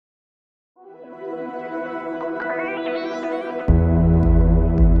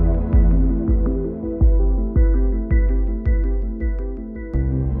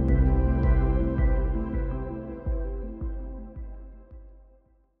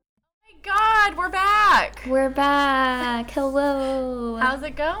God, we're back. We're back. Hello. How's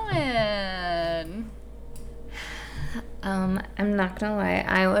it going? I'm not gonna lie.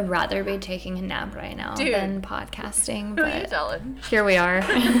 I would rather be taking a nap right now than podcasting. Who are you telling? Here we are.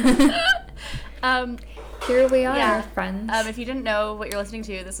 Here we are, friends. If you didn't know what you're listening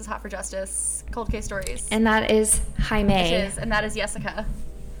to, this is Hot for Justice, Cold Case Stories. And that is Jaime. It is, and that is Jessica.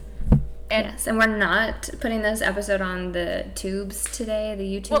 Yes, and we're not putting this episode on the tubes today, the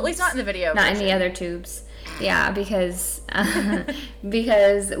YouTube. Well, at least not in the video. Not in the other tubes. Yeah, because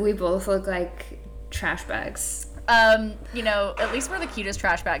because we both look like trash bags. At least we're the cutest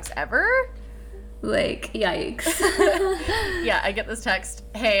trash bags ever. Like, yikes. Yeah, I get this text,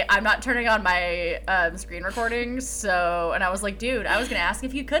 hey, I'm not turning on my screen recording, and I was like, dude, I was going to ask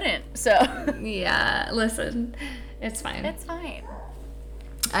if you couldn't, so. Yeah, listen, it's fine. It's fine.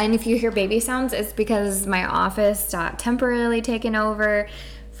 And if you hear baby sounds, it's because my office got temporarily taken over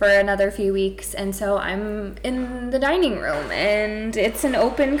for another few weeks, and so I'm in the dining room, and it's an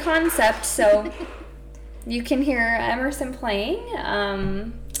open concept, so you can hear Emerson playing,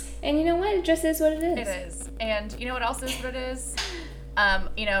 and you know what? It just is what it is. It is. And you know what else is what it is?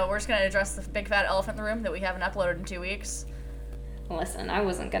 We're just going to address the big fat elephant in the room that we haven't uploaded in 2 weeks. Listen, I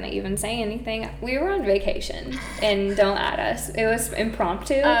wasn't going to even say anything. We were on vacation, and don't add us. It was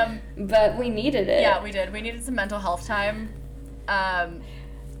impromptu, but we needed it. Yeah, we did. We needed some mental health time,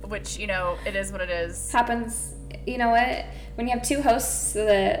 which, it is what it is. Happens, you know what? When you have two hosts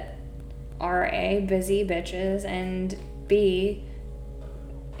that are A, busy bitches, and B,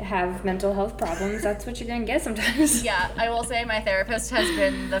 have mental health problems, that's what you're gonna get sometimes. Yeah, I will say my therapist has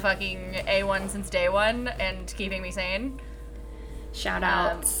been the fucking A1 since day one and keeping me sane. Shout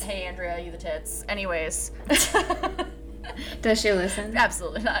out. Hey Andrea, you the tits. Anyways. Does she listen?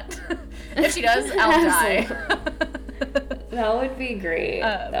 Absolutely not. If she does, I'll die. That would be great,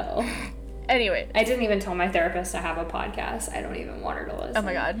 though. Anyway. I didn't even tell my therapist to have a podcast. I don't even want her to listen. Oh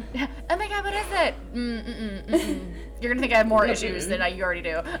my god. Oh my god, what is it? You're gonna think I have more issues than you already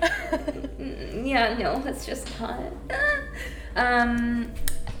do. Yeah, no, it's just not.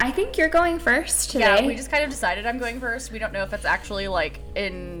 I think you're going first today. Yeah, we just kind of decided I'm going first. We don't know if it's actually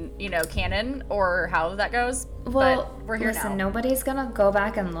in canon or how that goes. Well, but we're here now. Nobody's gonna go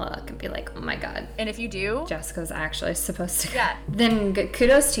back and look and be like, oh my god. And if you do, Jessica's actually supposed to. Yeah. Then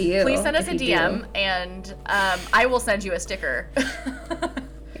kudos to you. Please send us a DM and I will send you a sticker.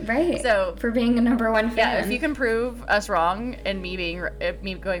 Right. So for being a number one fan. Yeah, if you can prove us wrong and me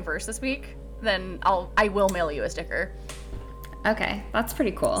going first this week, then I will mail you a sticker. Okay, that's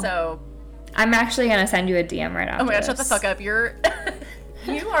pretty cool. So I'm actually gonna send you a DM right after. Oh my god, shut the fuck up! You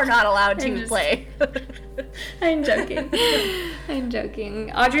are not allowed to play. I'm joking. I'm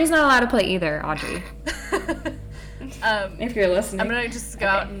joking. Audrey's not allowed to play either. Audrey. If you're listening, I'm gonna just go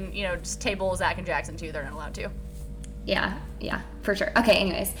out and just table Zach and Jackson too. They're not allowed to. Yeah, for sure. Okay,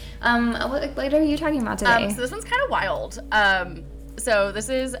 anyways, what are you talking about today? So this one's kind of wild. So this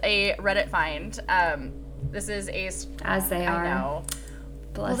is a Reddit find. This is as they are. I know.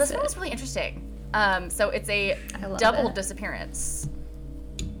 Well, this one was really interesting. So it's a double disappearance.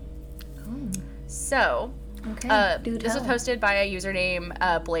 Oh. So, okay. This was posted by a username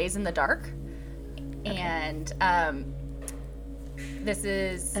Blaze in the Dark, and this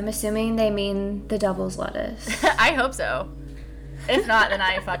is. I'm assuming they mean the devil's lettuce. I hope so. If not, then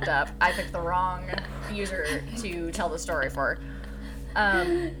I fucked up. I picked the wrong user to tell the story for. So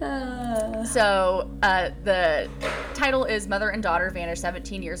the title is Mother and Daughter Vanished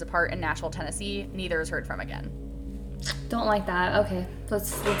 17 Years Apart in Nashville, Tennessee. Neither is heard from again. Don't like that. Okay,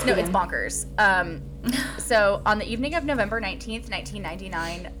 let's No, begin. it's bonkers. So on the evening of November 19th,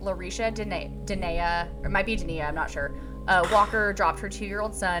 1999, Larisha Denia, or it might be Denia, I'm not sure, Walker dropped her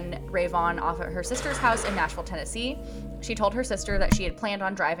 2-year-old son, Rayvon, off at her sister's house in Nashville, Tennessee. She told her sister that she had planned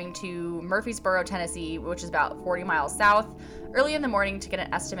on driving to Murfreesboro, Tennessee, which is about 40 miles south, early in the morning to get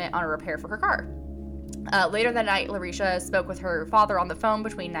an estimate on a repair for her car. Later that night, Larisha spoke with her father on the phone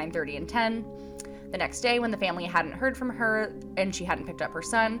between 9:30 and 10. The next day, when the family hadn't heard from her and she hadn't picked up her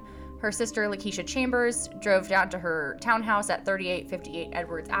son, her sister, Lakeisha Chambers, drove down to her townhouse at 3858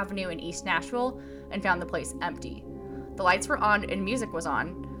 Edwards Avenue in East Nashville and found the place empty. The lights were on and music was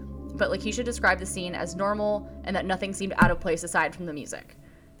on, but Lakeisha described the scene as normal and that nothing seemed out of place aside from the music.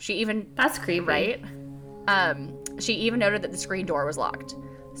 She even... That's creepy. Right? She even noted that the screen door was locked.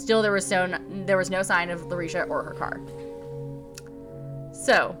 Still, there was no sign of Larisha or her car.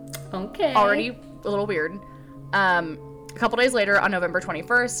 So, okay, already a little weird. A couple days later, on November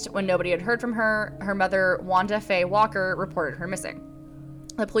 21st, when nobody had heard from her, her mother, Wanda Faye Walker, reported her missing.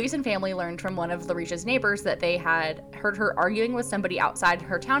 The police and family learned from one of Larisha's neighbors that they had heard her arguing with somebody outside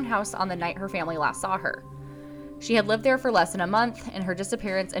her townhouse on the night her family last saw her. She had lived there for less than a month, and her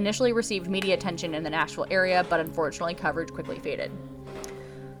disappearance initially received media attention in the Nashville area, but unfortunately coverage quickly faded.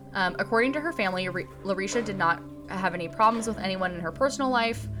 According to her family, Larisha did not have any problems with anyone in her personal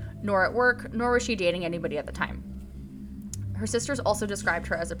life, nor at work, nor was she dating anybody at the time. Her sisters also described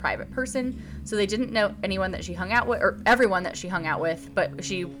her as a private person, so they didn't know anyone that she hung out with, or everyone that she hung out with, but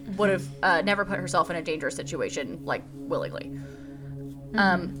she would have never put herself in a dangerous situation, like, willingly.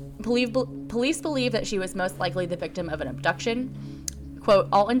 Police believe that she was most likely the victim of an abduction. Quote,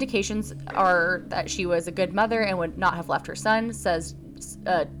 all indications are that she was a good mother and would not have left her son, says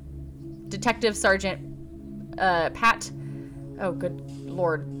Detective Sergeant Pat, oh good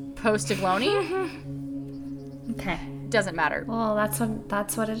lord, Postiglione. Okay. Doesn't matter. Well, that's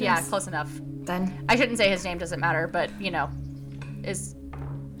what it is. Yeah, close enough. Then I shouldn't say his name doesn't matter, but is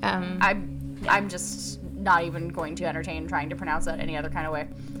I'm just not even going to entertain trying to pronounce that any other kind of way.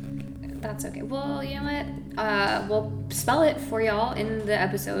 That's okay. Well, you know what? We'll spell it for y'all in the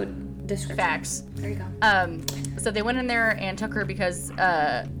episode description. Facts. There you go. So they went in there and took her because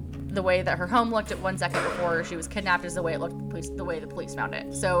the way that her home looked at 1 second before she was kidnapped is the way it looked. The way the police found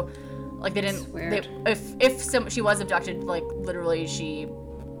it. So, like, they didn't. She was abducted, like, literally, she,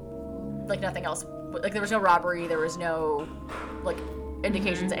 like, nothing else. Like, there was no robbery. There was no, like,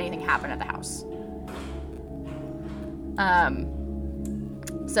 indications that anything happened at the house.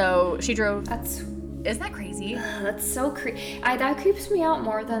 So she drove. Isn't that crazy? That's so creepy. That creeps me out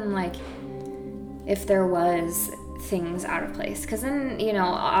more than, like, if there was things out of place, because then,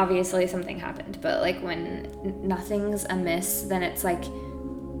 obviously something happened, but, like, when nothing's amiss, then it's like,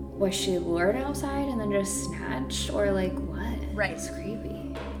 was she lured outside and then just snatched, or, like, what? Right. It's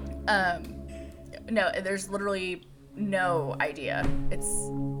creepy. No, there's literally no idea.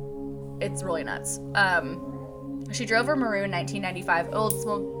 It's really nuts. She drove her maroon 1995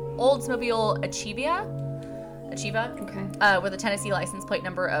 Oldsmobile Achieva, okay, with a Tennessee license plate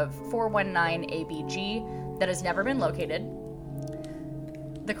number of 419ABG that has never been located.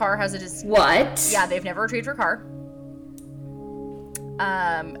 The car has a What? Yeah, they've never retrieved her car.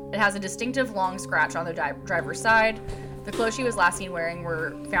 It has a distinctive long scratch on the driver's side. The clothes she was last seen wearing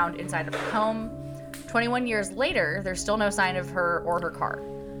were found inside of her home. 21 years later, there's still no sign of her or her car.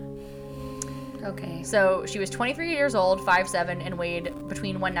 Okay. So she was 23 years old, 5'7", and weighed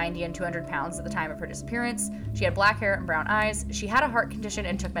between 190 and 200 pounds at the time of her disappearance. She had black hair and brown eyes. She had a heart condition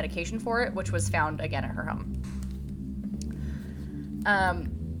and took medication for it, which was found again at her home.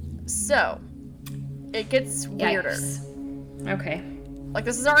 So it gets weirder. Okay. Like,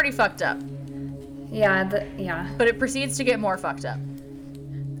 this is already fucked up. Yeah. But it proceeds to get more fucked up.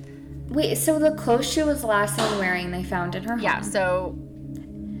 Wait, so the clothes she was last seen wearing, they found in her home? Yeah,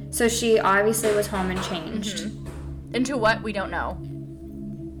 so she obviously was home and changed. Mm-hmm. Into what? We don't know.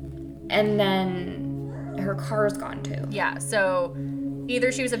 And then her car's gone too. Yeah, so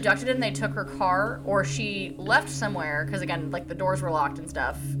either she was abducted and they took her car, or she left somewhere, because again, like, the doors were locked and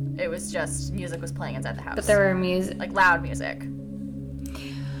stuff. It was just music was playing inside the house. But there were music. Like, loud music.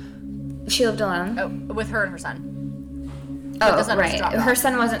 She lived alone? Oh, with her and her son. Oh, the son was right. dropped Her off.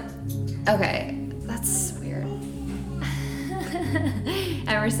 son wasn't... Okay. That's weird.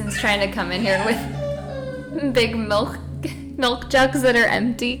 Emerson's trying to come in here with big milk jugs that are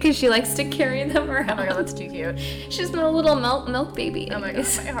empty because she likes to carry them around. Oh my god, that's too cute. She's been a little milk baby. Oh my god,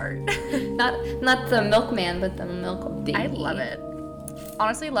 my heart. not the milkman, but the milk baby. I love it.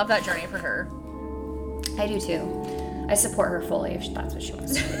 Honestly, love that journey for her. I do too. I support her fully if that's what she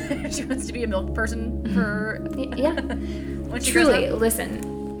wants to do. She wants to be a milk person for... Yeah. When she Truly, grows up.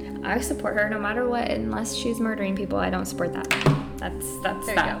 Listen, I support her no matter what, unless she's murdering people. I don't support that. That's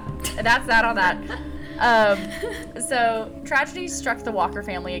There that. you go. That's that on that. So, tragedy struck the Walker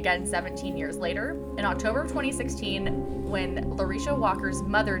family again 17 years later, in October of 2016, when Larisha Walker's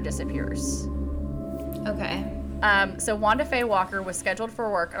mother disappears. Okay. So Wanda Faye Walker was scheduled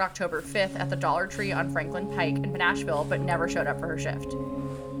for work on October 5th at the Dollar Tree on Franklin Pike in Nashville, but never showed up for her shift.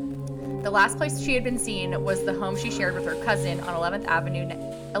 The last place she had been seen was the home she shared with her cousin on 11th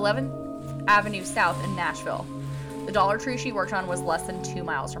Avenue South in Nashville. The Dollar Tree she worked on was less than 2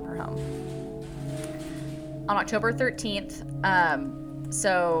 miles from her home. On October 13th,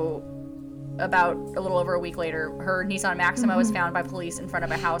 so about a little over a week later, her Nissan Maxima was found by police in front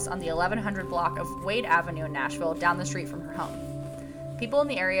of a house on the 1100 block of Wade Avenue in Nashville, down the street from her home. People in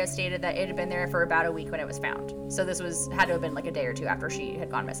the area stated that it had been there for about a week when it was found. So this had to have been like a day or two after she had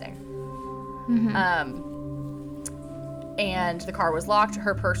gone missing. And the car was locked.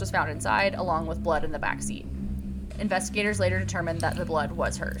 Her purse was found inside, along with blood in the back seat. investigators later determined that the blood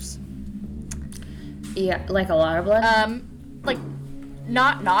was hers. Yeah, like a lot of blood? Like,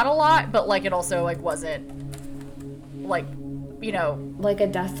 not a lot, but, like, it also, like, wasn't, like, you know... Like a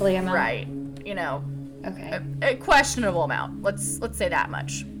deathly amount? Right. You know... Okay. A questionable amount. Let's say that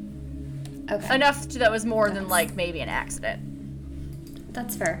much. Okay. Enough that was more than, like, maybe an accident.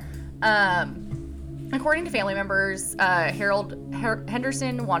 That's fair. According to family members, Harold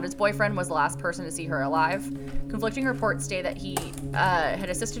Henderson, Wanda's boyfriend, was the last person to see her alive. Conflicting reports state that he had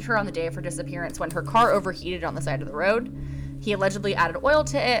assisted her on the day of her disappearance when her car overheated on the side of the road. He allegedly added oil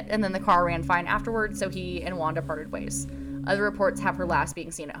to it, and then the car ran fine afterwards, so he and Wanda parted ways. Other reports have her last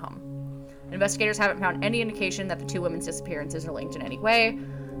being seen at home. Investigators haven't found any indication that the two women's disappearances are linked in any way.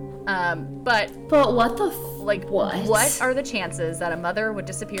 But what the what are the chances that a mother would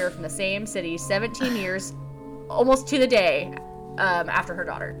disappear from the same city 17 years, almost to the day, after her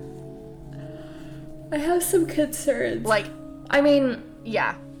daughter? I have some concerns. Like, I mean,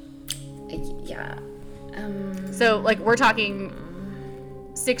 yeah. So, like, we're talking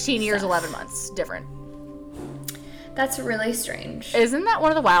 16 years, 11 months different. That's really strange. Isn't that one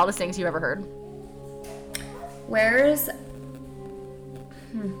of the wildest things you've ever heard? Where's...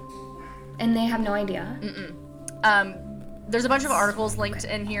 And they have no idea? There's a bunch of articles linked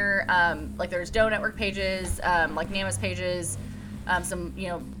in here. Like, there's Doe Network pages, like NamUs pages, some, you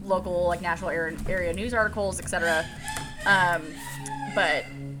know, local, like, national area news articles, etc. But,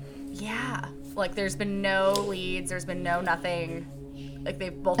 yeah. Like, there's been no leads. There's been no nothing. Like,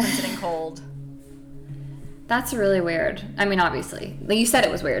 they've both been sitting cold. That's really weird. I mean, obviously. Like, you said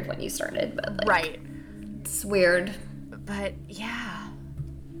it was weird when you started, but, like... Right. It's weird. But, yeah.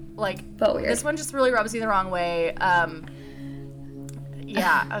 Like, but weird. This one just really rubs you the wrong way.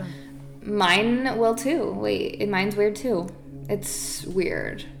 Yeah. Mine will, too. Wait, mine's weird, too. It's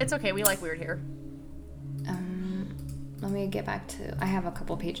weird. It's okay. We like weird here. Let me get back to... I have a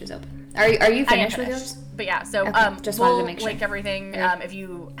couple pages open. Are you finished with yours? But yeah, so okay, just wanted to make sure. Link everything. If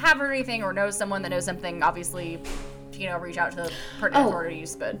you have heard anything or know someone that knows something, obviously, you know, reach out to the pertinent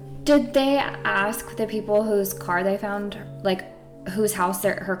authorities. But did they ask the people whose car they found, like whose house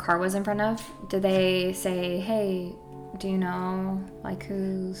her car was in front of? Did they say, "Hey, do you know like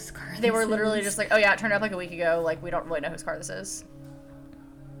whose car?" They were literally just like, "Oh yeah, it turned up like a week ago. Like we don't really know whose car this is."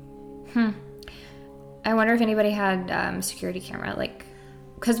 I wonder if anybody had security camera, like,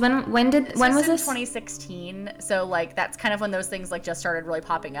 because when was this? 2016. So like that's kind of when those things like just started really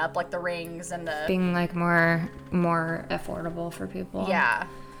popping up, like the rings and the being like more affordable for people. Yeah.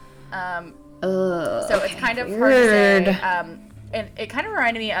 So it's kind of hard to say. And it kind of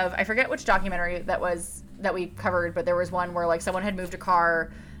reminded me of, I forget which documentary that we covered, but there was one where like someone had moved a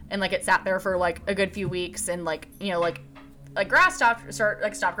car and like it sat there for like a good few weeks and like, you know, like grass stopped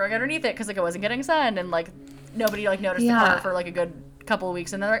growing underneath it because like it wasn't getting sun and like nobody like noticed the car for like a good couple of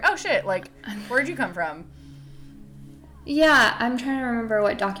weeks and they're like, oh shit, like where'd you come from? Yeah, I'm trying to remember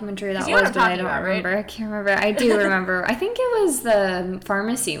what documentary that was, but I don't remember. Right? I can't remember. I do remember. I think it was the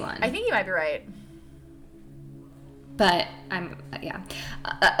pharmacy one. I think you might be right. But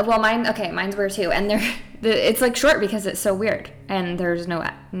well, mine's weird too, and it's like short because it's so weird, and there's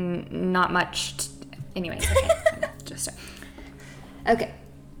not much. Anyways, okay, just okay.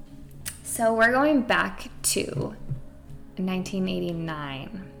 So we're going back to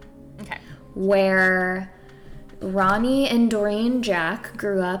 1989. Okay. Where Ronnie and Doreen Jack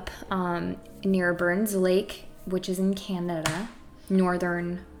grew up near Burns Lake, which is in Canada,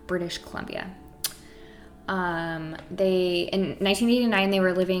 northern British Columbia. In 1989 they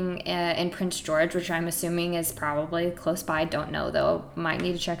were living in Prince George, which I'm assuming is probably close by. Don't know though. Might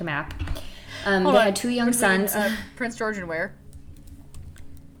need to check a map. They had two young sons. Prince George and where?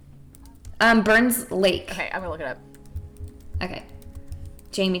 Burns Lake. Okay, I'm gonna look it up. Okay,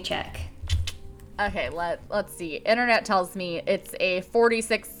 Jamie, check. Okay, let's see. Internet tells me it's a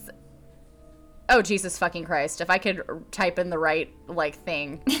 46. Oh Jesus fucking Christ! If I could type in the right like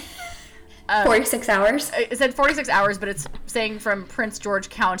thing. 46 hours? It said 46 hours, but it's saying from Prince George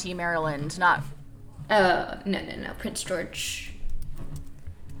County, Maryland, not... No. Prince George,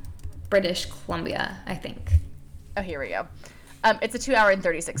 British Columbia, I think. Oh, here we go. It's a 2-hour and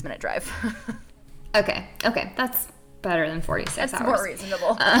 36-minute drive. Okay. That's better than 46 hours. That's more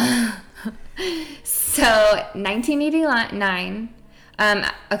reasonable. So, 1989...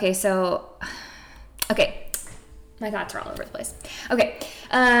 Okay. My thoughts are all over the place. Okay,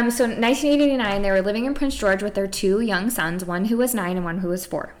 so 1989, they were living in Prince George with their two young sons, one who was 9 and one who was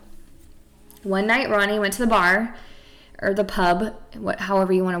 4. One night, Ronnie went to the bar, or the pub,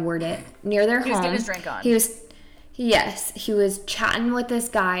 however you want to word it, near their home. He was getting his drink on. He was chatting with this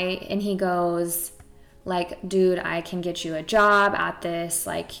guy, and he goes, like, dude, I can get you a job at this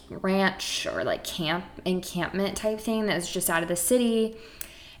like ranch or like encampment type thing that's just out of the city.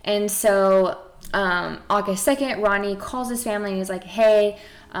 And so August 2nd, Ronnie calls his family and he's like, hey,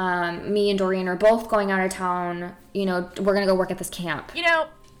 me and Doreen are both going out of town. You know, we're going to go work at this camp. You know,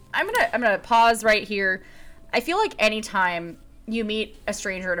 I'm gonna pause right here. I feel like anytime you meet a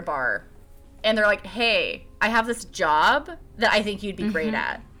stranger at a bar and they're like, hey, I have this job that I think you'd be great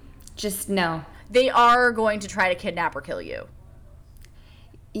at. Just no. They are going to try to kidnap or kill you.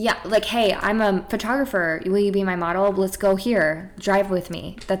 Yeah, like, hey, I'm a photographer. Will you be my model? Let's go here. Drive with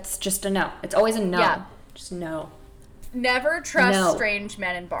me. That's just a no. It's always a no. Yeah. Just no. Never trust strange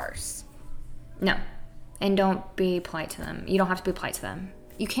men in bars. No. And don't be polite to them. You don't have to be polite to them.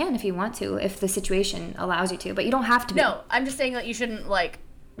 You can if you want to, if the situation allows you to, but you don't have to be. No, I'm just saying that you shouldn't, like,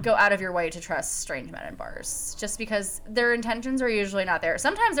 go out of your way to trust strange men in bars, just because their intentions are usually not there.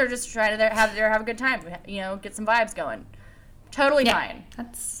 Sometimes they're just trying to have a good time, you know, get some vibes going. Totally fine.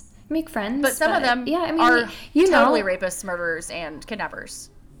 That's make friends. But some of them are totally rapists, murderers, and kidnappers.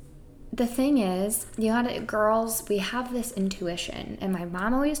 The thing is, girls, we have this intuition, and my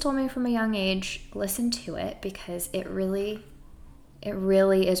mom always told me from a young age, listen to it because it really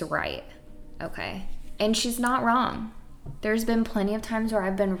is right. Okay, and she's not wrong. There's been plenty of times where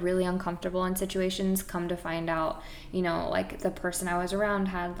I've been really uncomfortable in situations, come to find out, you know, like the person I was around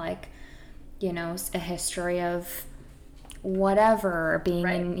had, like, you know, a history of whatever, being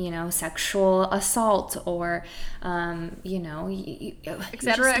in, you know, sexual assault or, you know, et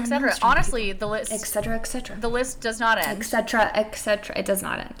cetera. Honestly, the list, et cetera. The list does not end. Et cetera. It does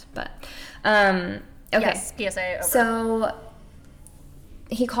not end, but, okay. Yes, PSA over. So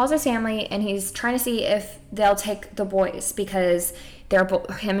he calls his family and he's trying to see if they'll take the boys because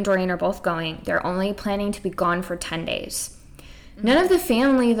him and Doreen are both going. They're only planning to be gone for 10 days. None of the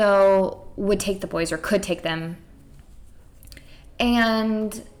family, though, would take the boys or could take them.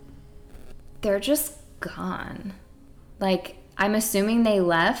 And they're just gone. Like, I'm assuming they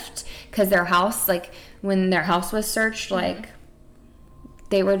left because their house, like, when their house was searched, like,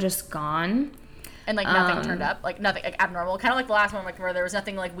 they were just gone. And, like, nothing turned up. Like, nothing, like, abnormal. Kind of like the last one, like, where there was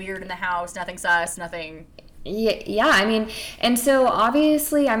nothing, like, weird in the house, nothing sus, nothing. Yeah, I mean, and so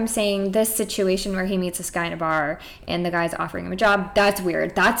obviously I'm saying this situation where he meets this guy in a bar and the guy's offering him a job, that's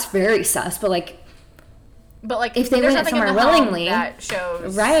weird. That's very sus. But, like, if they went somewhere willingly, that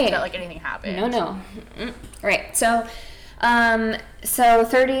shows that, like, anything happened. No. Right. So, so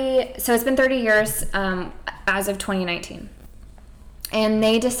it's been 30 years as of 2019. And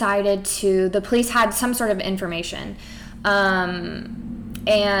they decided the police had some sort of information. And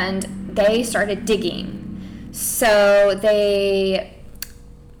they started digging. So they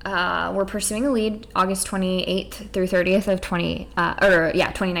were pursuing a lead August 28th through 30th of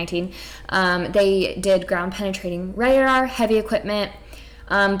 2019. They did ground penetrating radar, heavy equipment,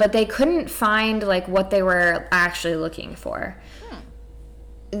 but they couldn't find, like, what they were actually looking for.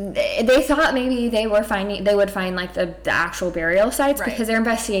 They thought maybe they would find like the actual burial sites because they're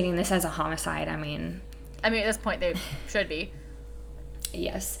investigating this as a homicide. I mean at this point they should be.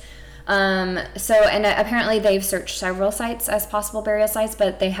 Yes. So, and apparently they've searched several sites as possible burial sites,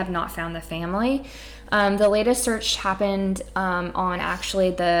 but they have not found the family. The latest search happened on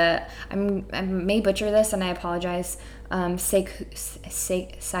actually I may butcher this and I apologize. Sykes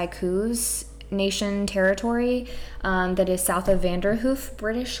Nation territory that is south of Vanderhoof,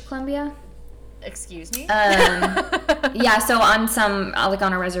 British Columbia. Excuse me? Yeah, so on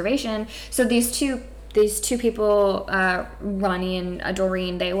on a reservation. So these two people, Ronnie and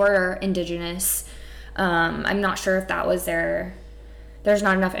Doreen, they were Indigenous. I'm not sure if that was there's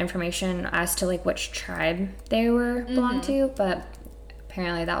not enough information as to, like, which tribe they belonged to, but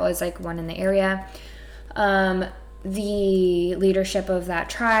apparently that was, like, one in the area. The leadership of that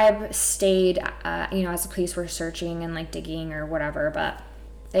tribe stayed, as the police were searching and, like, digging or whatever, but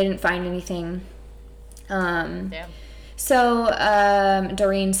they didn't find anything. Damn. So,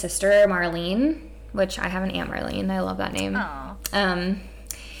 Doreen's sister, Marlene, which I have an Aunt Marlene. I love that name. Aww.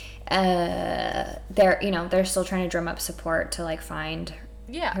 They're still trying to drum up support to, like, find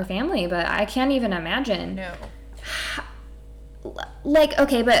her family, but I can't even imagine. No. Like,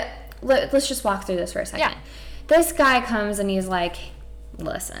 okay, but let's just walk through this for a second. Yeah. This guy comes and he's like,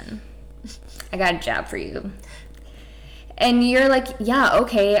 listen, I got a job for you. And you're like, yeah,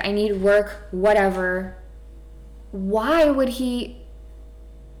 okay, I need work, whatever. Why would he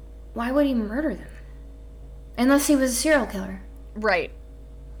murder them? Unless he was a serial killer. Right.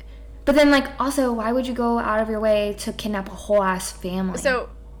 But then, like, also, why would you go out of your way to kidnap a whole ass family? So,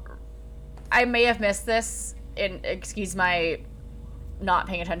 I may have missed this, and excuse my not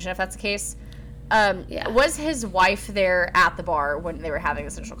paying attention if that's the case. Was his wife there at the bar when they were having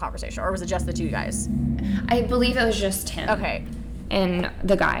this initial conversation, or was it just the two guys? I believe it was just him. Okay. And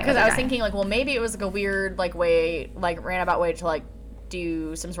the guy. Because I was thinking, like, well, maybe it was like a weird, like, way, like, roundabout way to, like,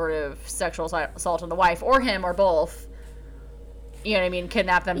 do some sort of sexual assault on the wife, or him, or both. You know what I mean?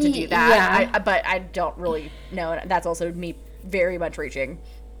 Kidnap them to do that. Yeah. But I don't really know. And that's also me very much reaching.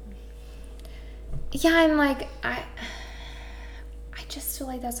 Yeah, I'm like, I just feel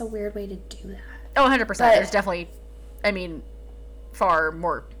like that's a weird way to do that. Oh, 100%. But there's definitely, I mean, far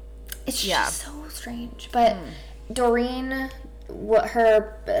more. It's just so strange. But Doreen, what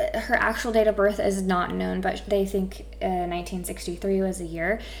her actual date of birth is not known, but they think 1963 was the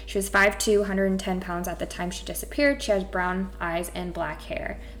year. She was 5'2", 110 pounds at the time she disappeared. She has brown eyes and black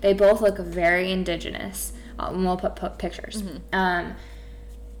hair. They both look very indigenous. We'll put pictures. Mm-hmm.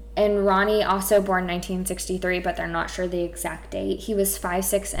 And Ronnie, also born 1963, but they're not sure the exact date. He was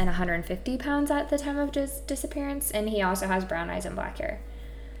 5'6" and 150 pounds at the time of his disappearance, and he also has brown eyes and black hair.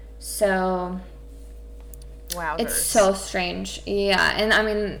 So, wow, it's so strange. Yeah, and I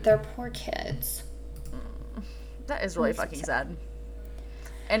mean, they're poor kids. That is really fucking sad.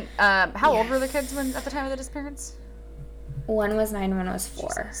 And how old were the kids at the time of the disappearance? One was 9, one was 4.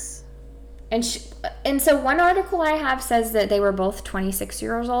 Jesus. And so one article I have says that they were both 26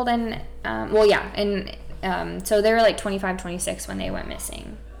 years old, and so they were like 25, 26 when they went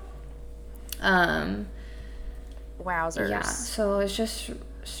missing. Wowzers. Yeah, so it's just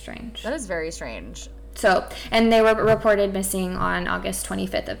strange. That is very strange. So, and they were reported missing on August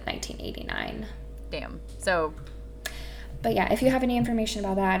 25th of 1989. Damn. So. But yeah, if you have any information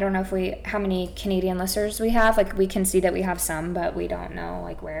about that, I don't know how many Canadian listeners we have. Like, we can see that we have some, but we don't know,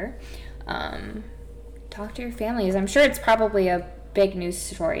 like, where. Talk to your families. I'm sure it's probably a big news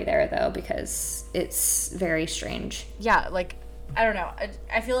story there, though, because it's very strange. Yeah, like, I don't know.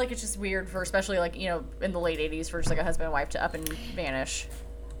 I feel like it's just weird for, especially, like, you know, in the late 80s for just, like, a husband and wife to up and vanish.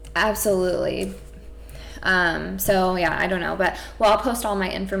 Absolutely. So, yeah, I don't know. But, well, I'll post all my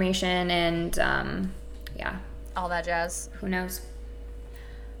information and, yeah. All that jazz. Who knows?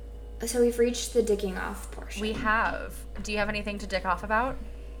 So we've reached the dicking off portion. We have. Do you have anything to dick off about?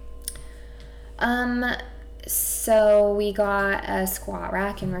 So we got a squat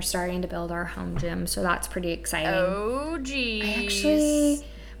rack and we're starting to build our home gym, so that's pretty exciting. Oh, geez. I actually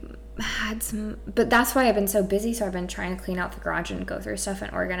had some, but that's why I've been so busy, so I've been trying to clean out the garage and go through stuff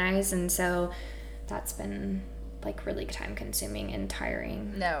and organize, and so that's been, like, really time consuming and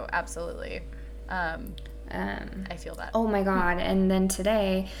tiring. No, absolutely. I feel that. Oh my God. And then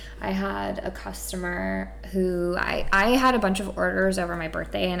today I had a customer who I had a bunch of orders over my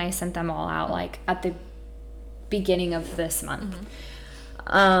birthday, and I sent them all out like at the beginning of this month.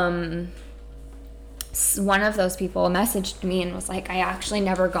 Mm-hmm. One of those people messaged me and was like, I actually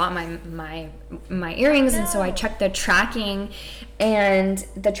never got my earrings. And so I checked the tracking, and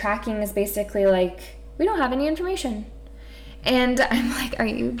the tracking is basically like, we don't have any information. And I'm like, are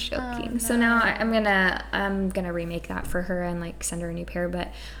you joking? Oh, no. So now I'm gonna remake that for her and, like, send her a new pair.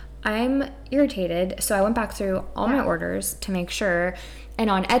 But I'm irritated. So I went back through all my orders to make sure.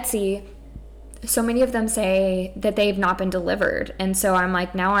 And on Etsy, so many of them say that they've not been delivered. And so I'm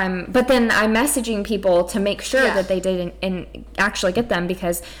like, but then I'm messaging people to make sure that they didn't and actually get them,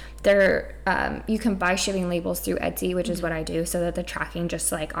 because they're, you can buy shipping labels through Etsy, which is what I do, so that the tracking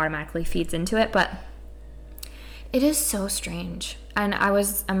just, like, automatically feeds into it. But it is so strange, and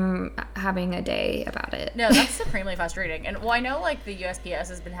I'm having a day about it. No, that's supremely frustrating. And, well, I know, like, the USPS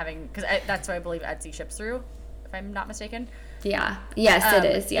has been having, because that's what I believe Etsy ships through, if I'm not mistaken. Yeah. Yes, it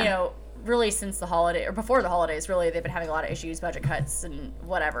is, yeah. You know, really since the holiday, or before the holidays, really, they've been having a lot of issues, budget cuts, and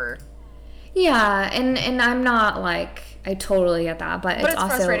whatever. Yeah, and I'm not, like, I totally get that, but it's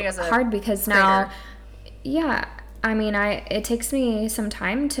also hard because creator. Now, yeah, I mean, it takes me some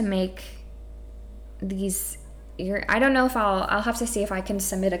time to make these. I don't know if I'll have to see if I can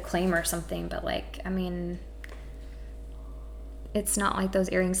submit a claim or something, but, like, I mean, it's not like those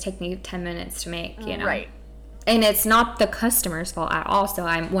earrings take me 10 minutes to make, you know? Right. And it's not the customer's fault at all, so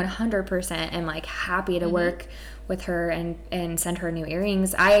I'm 100% am, like, happy to work with her and send her new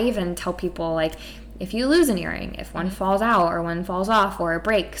earrings. I even tell people, like, if you lose an earring, if one falls out or one falls off or it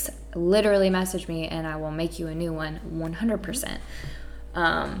breaks, literally message me and I will make you a new one 100%.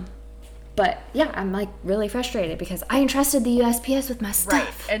 But yeah, I'm, like, really frustrated because I entrusted the USPS with my stuff.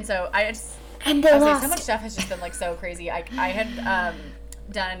 Right. And so and they lost. So much stuff has just been, like, so crazy. I had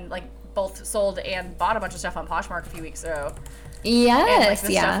done, like, both sold and bought a bunch of stuff on Poshmark a few weeks ago. Yes, and, like,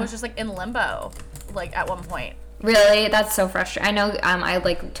 the stuff was just, like, in limbo, like, at one point. Really? That's so frustrating. I know I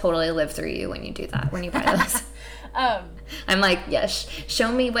like totally live through you when you do that, when you buy those. I'm like, yes,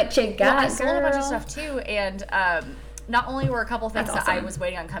 show me what you got, well, I sold girl. a bunch of stuff too, and not only were a couple things That's that I awesome. was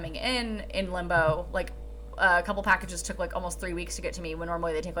waiting on coming in limbo, like a couple packages took like almost 3 weeks to get to me when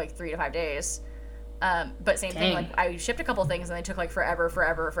normally they take like 3 to 5 days. But same thing, Dang. like I shipped a couple things and they took like forever,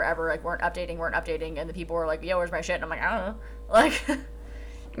 like weren't updating, and the people were like, yo, where's my shit? And I'm like, I don't know. Like,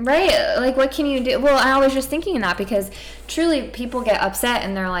 Right. Like, what can you do? Well, I was just thinking that because truly people get upset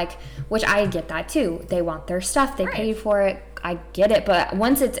and they're like, which I get that too. They want their stuff. They Right. paid for it. I get it. But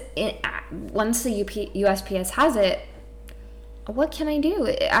once once the USPS has it, what can I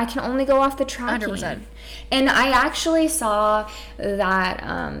do? I can only go off the tracking. 100%. And I actually saw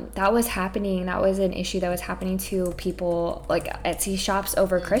that that was happening. That was an issue that was happening to people like Etsy shops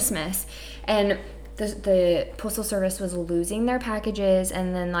over Christmas. And the Postal Service was losing their packages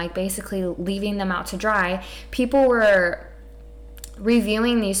and then like basically leaving them out to dry. People were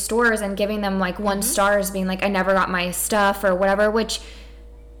reviewing these stores and giving them like 1 stars, being like, I never got my stuff or whatever, which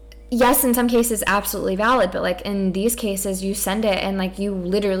yes, in some cases absolutely valid, but like in these cases you send it and like you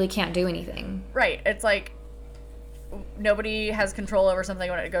literally can't do anything. right. It's like nobody has control over something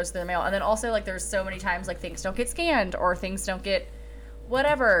when it goes through the mail. And then also like there's so many times like things don't get scanned or things don't get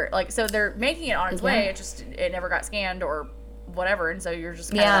whatever. Like, so they're making it on its way. It never got scanned or whatever. And so you're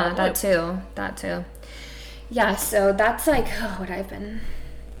just kind of out of the loop. That too. Yeah, so that's like what I've been.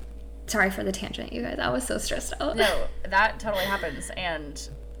 Sorry for the tangent, you guys. I was so stressed out. No, that totally happens. And,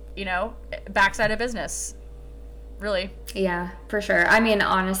 you know, backside of business. Really. Yeah, for sure. I mean,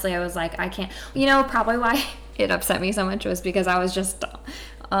 honestly, I was like, I can't. You know, probably why it upset me so much was because I was just the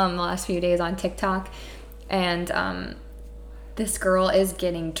last few days on TikTok, and this girl is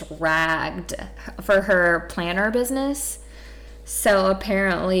getting dragged for her planner business. So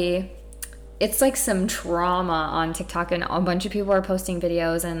apparently, it's like some trauma on TikTok, and a bunch of people are posting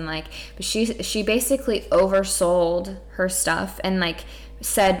videos, and like, but she basically oversold her stuff and like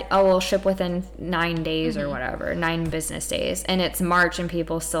said, oh, we'll ship within 9 days or whatever, 9 business days, and it's March and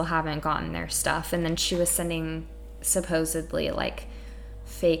people still haven't gotten their stuff. And then she was sending supposedly like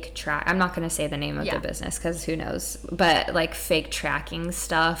fake track, I'm not going to say the name of the business because who knows, but like fake tracking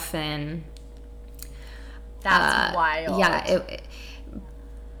stuff, and That's wild. yeah,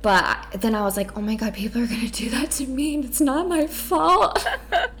 but then I was like, oh my god, people are going to do that to me and it's not my fault.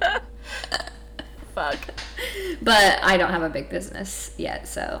 Fuck. But I don't have a big business yet,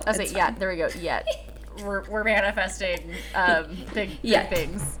 so I was like, it's yeah, fine. there we go. Yet. We're manifesting big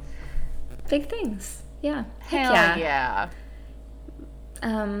things. Big things. Yeah. Heck Hell yeah.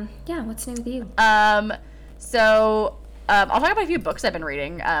 yeah. Yeah, what's new with you? So I'll talk about a few books I've been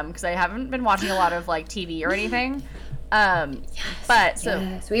reading because I haven't been watching a lot of like TV or anything. But so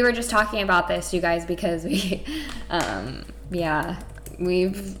Yes, we were just talking about this, you guys, because we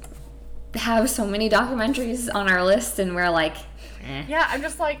we've have so many documentaries on our list, and we're like, yeah, I'm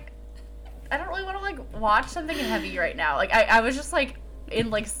just like, I don't really want to like watch something heavy right now. Like I was just like in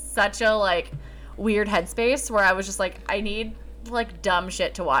like such a like weird headspace where I was just like, I need like dumb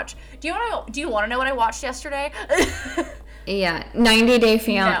shit to watch. Do you want to know what I watched yesterday? yeah, 90 Day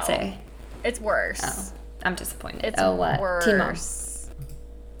Fiance. No, it's worse. Oh, I'm disappointed. It's what? worse. Teen Mom.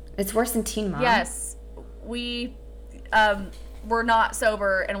 It's worse than Teen Mom. Yes, we were not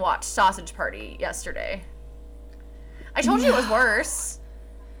sober and watched Sausage Party yesterday. I told you it was worse.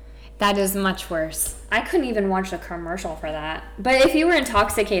 That is much worse. I couldn't even watch the commercial for that. But if you were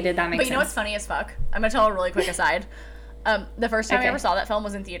intoxicated, that makes But you sense. know what's funny as fuck? I'm gonna tell a really quick aside. The first time I Okay. ever saw that film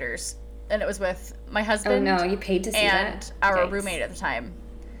was in theaters, and it was with my Oh husband. no, you paid to see and that? our Yikes. roommate at the time.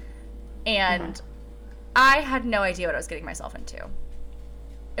 And I had no idea what I was getting myself into.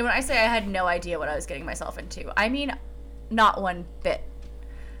 And when I say I had no idea what I was getting myself into, I mean not one bit.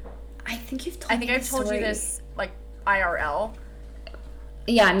 I think you've told I think me I've the told you story. this like IRL.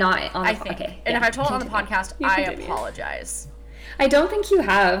 Yeah, not on I the think. okay. And yeah, if I told it on the continue. podcast, You I continue. apologize. I don't think you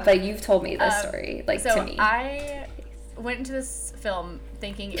have, but you've told me this story, like So to me. I went into this film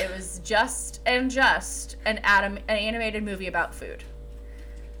thinking it was just an animated movie about food.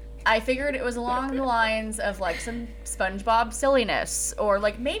 I figured it was along the lines of like some SpongeBob silliness, or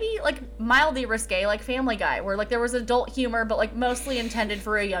like maybe like mildly risque, like Family Guy, where like there was adult humor, but like mostly intended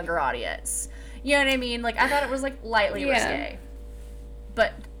for a younger audience. You know what I mean? Like I thought it was like lightly Yeah. risque.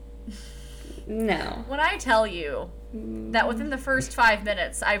 But No. when I tell you that within the first 5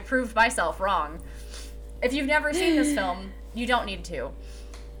 minutes I proved myself wrong, if you've never seen this film, you don't need to.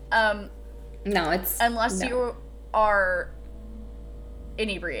 No, it's Unless no. you are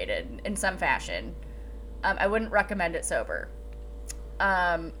inebriated in some fashion. I wouldn't recommend it sober.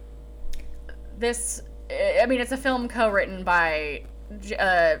 This I mean, it's a film co-written by,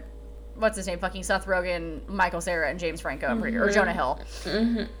 what's his name? Fucking Seth Rogen, Michael Cera, and James Franco, or Jonah Hill.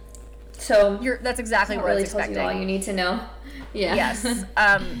 Mm-hmm. So that's exactly what really it's expecting. Tells you all you need to know. Yeah. Yes.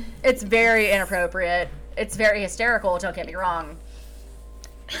 It's very inappropriate. It's very hysterical. Don't get me wrong.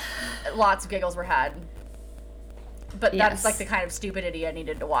 Lots of giggles were had. But that's like the kind of stupidity I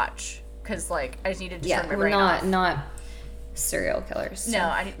needed to watch, because like I just needed to turn my brain off. Not serial killers. So.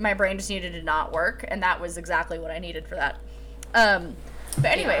 No, my brain just needed to not work, and that was exactly what I needed for that. But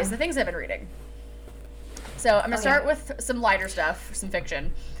anyways, the things I've been reading. So I'm gonna start with some lighter stuff, some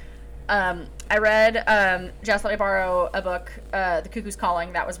fiction. I read Just Let Me Borrow a book, The Cuckoo's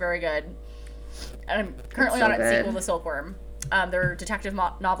Calling. That was very good. And I'm currently on its sequel, The Silkworm. They're detective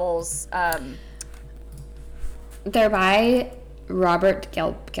novels. They're by Robert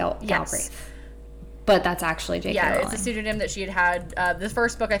Galbraith. Yes. But that's actually J.K. Rowling. It's a pseudonym that she had. The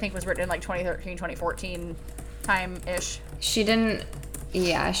first book, I think, was written in like 2013, 2014 time-ish. She didn't...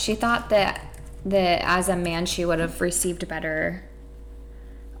 Yeah, she thought that as a man she would have received better...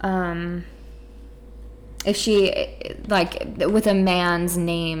 if she, like, with a man's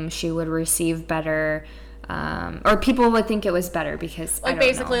name, she would receive better... or people would think it was better because like, I don't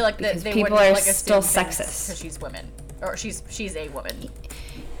basically know, like because they people wouldn't, are like, still sexist because she's women, or she's a woman.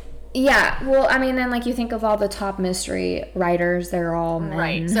 Yeah, well, I mean, and like you think of all the top mystery writers, they're all men.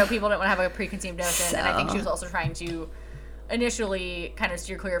 Right. So people don't want to have a preconceived notion, and I think she was also trying to initially kind of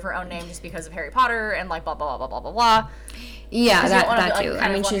steer clear of her own name just because of Harry Potter and like blah blah blah blah blah blah. Yeah, that to, too. Like,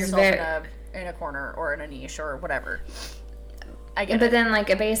 I mean, she's very in a corner or in a niche or whatever. I get it. But then,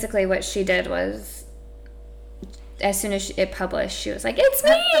 like, basically, what she did was, as soon as it published, she was like, "It's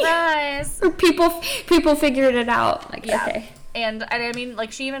me!" Surprise! People figured it out. Like, yeah. Okay. And I mean,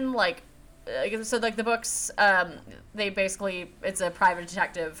 like, she even like, so like the books, they basically, it's a private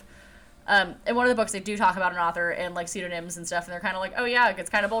detective. In one of the books, they do talk about an author and like pseudonyms and stuff, and they're kind of like, oh yeah, it's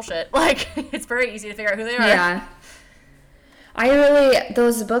kind of bullshit. Like, it's very easy to figure out who they are. Yeah.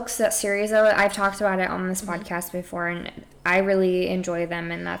 Those books, that series, I've talked about it on this podcast before, and I really enjoy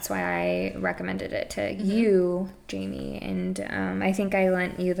them, and that's why I recommended it to you, Jamie, and I think I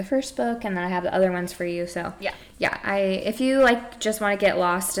lent you the first book, and then I have the other ones for you, so yeah, if you like just want to get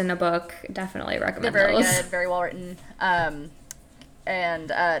lost in a book, definitely recommend those. They're very those. good, very well written, and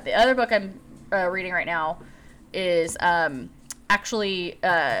the other book I'm reading right now is actually,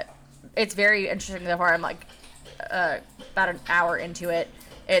 it's very interesting so far. I'm like about an hour into it.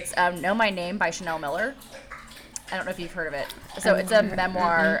 It's Know My Name by Chanel Miller. I don't know if you've heard of it. So it's a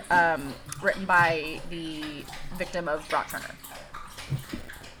memoir written by the victim of Brock Turner.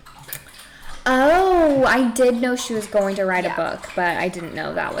 Oh, I did know she was going to write a book, but I didn't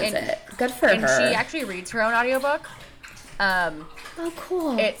know that was it. Good for her. And she actually reads her own audiobook. Oh,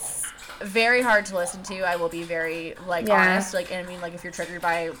 cool. It's very hard to listen to. I will be very honest. Like, and I mean, like, if you're triggered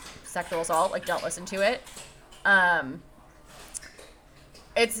by sexual assault, like, don't listen to it.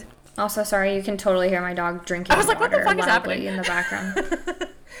 It's also, sorry, you can totally hear my dog drinking. I was like, what the fuck is happening in the background?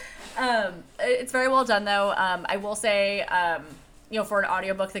 It's very well done though. I will say, for an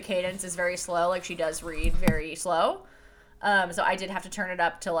audiobook, the cadence is very slow. Like, she does read very slow. So I did have to turn it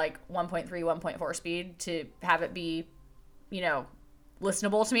up to like 1.3, 1.4 speed to have it be,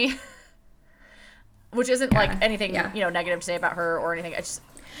 listenable to me. Which isn't like anything, negative to say about her or anything.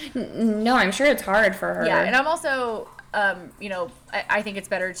 No, I'm sure it's hard for her. Yeah, and I'm also, I think it's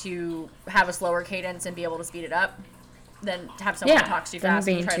better to have a slower cadence and be able to speed it up than to have someone who talks too fast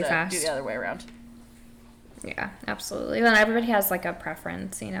and try to do the other way around. Yeah, absolutely. Well, everybody has like a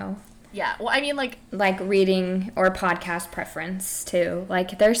preference, Yeah, well, I mean, like reading or podcast preference too.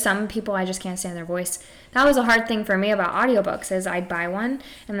 Like, there's some people I just can't stand their voice. That was a hard thing for me about audiobooks, is I'd buy one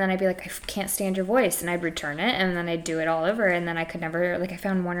and then I'd be like, I can't stand your voice, and I'd return it, and then I'd do it all over, and then I could never, like, I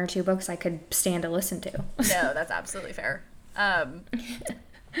found one or two books I could stand to listen to. No, that's absolutely fair.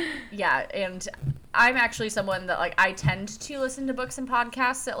 Yeah, and I'm actually someone that, like, I tend to listen to books and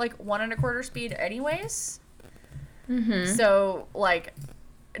podcasts at like 1 1/4 speed anyways. Mm-hmm. So, like,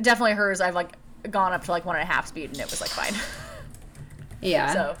 definitely hers, I've like gone up to like 1.5 speed and it was like fine.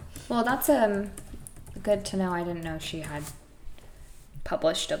 Yeah. So, well, that's good to know. I didn't know she had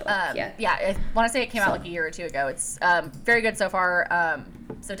published a book yet. Yeah, I want to say it came out like a year or two ago. It's very good so far.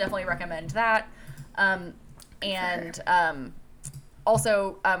 So definitely recommend that. And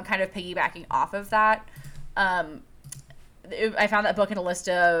also kind of piggybacking off of that, I found that book in a list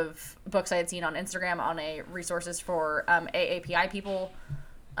of books I had seen on Instagram on a resources for AAPI people.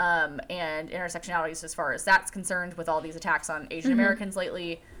 And intersectionalities as far as that's concerned, with all these attacks on Asian Americans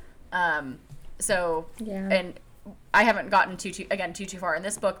lately. And I haven't gotten too far in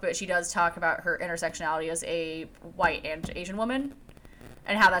this book, but she does talk about her intersectionality as a white and Asian woman,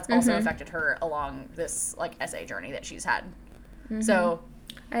 and how that's also affected her along this like essay journey that she's had. So,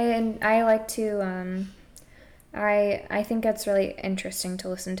 I like to I think it's really interesting to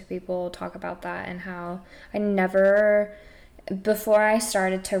listen to people talk about that, and how before I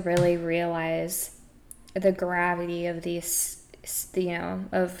started to really realize the gravity of these,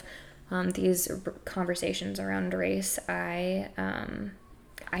 of these conversations around race, I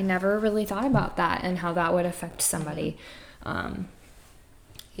never really thought about that and how that would affect somebody.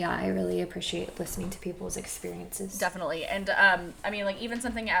 Yeah, I really appreciate listening to people's experiences. Definitely. And I mean, like, even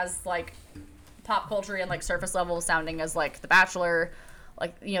something as like pop culture and like surface level sounding as like The Bachelor,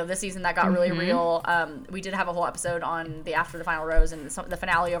 like, this season that got really real. We did have a whole episode on the After the Final Rose and the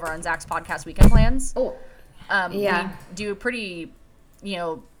finale over on Zach's podcast, Weekend Plans. Yeah. We do a pretty,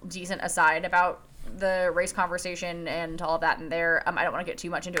 decent aside about the race conversation and all of that in there. I don't want to get too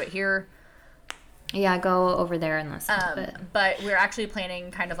much into it here. Yeah, go over there and listen to it. But we're actually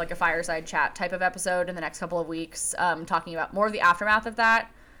planning kind of like a fireside chat type of episode in the next couple of weeks, talking about more of the aftermath of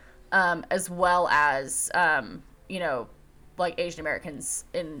that, as well as, like Asian Americans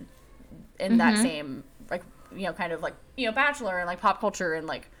in that same, like, kind of like, Bachelor and like pop culture and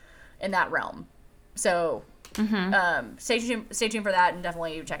like in that realm. So stay tuned for that, and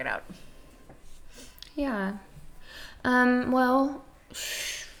definitely check it out. Yeah. Well,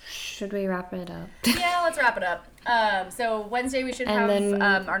 should we wrap it up? Yeah, let's wrap it up. So Wednesday we should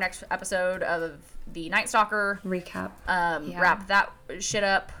have our next episode of the Night Stalker recap. Wrap that shit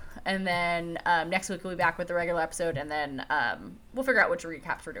up. And then next week we'll be back with the regular episode, and then we'll figure out which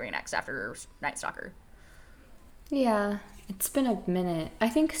recaps we're doing next after Night Stalker. Yeah, it's been a minute. I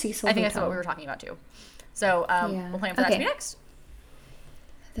think Cecil. I think that's what we were talking about too. So we'll plan for that to be next.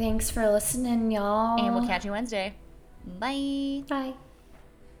 Thanks for listening, y'all. And we'll catch you Wednesday. Bye. Bye.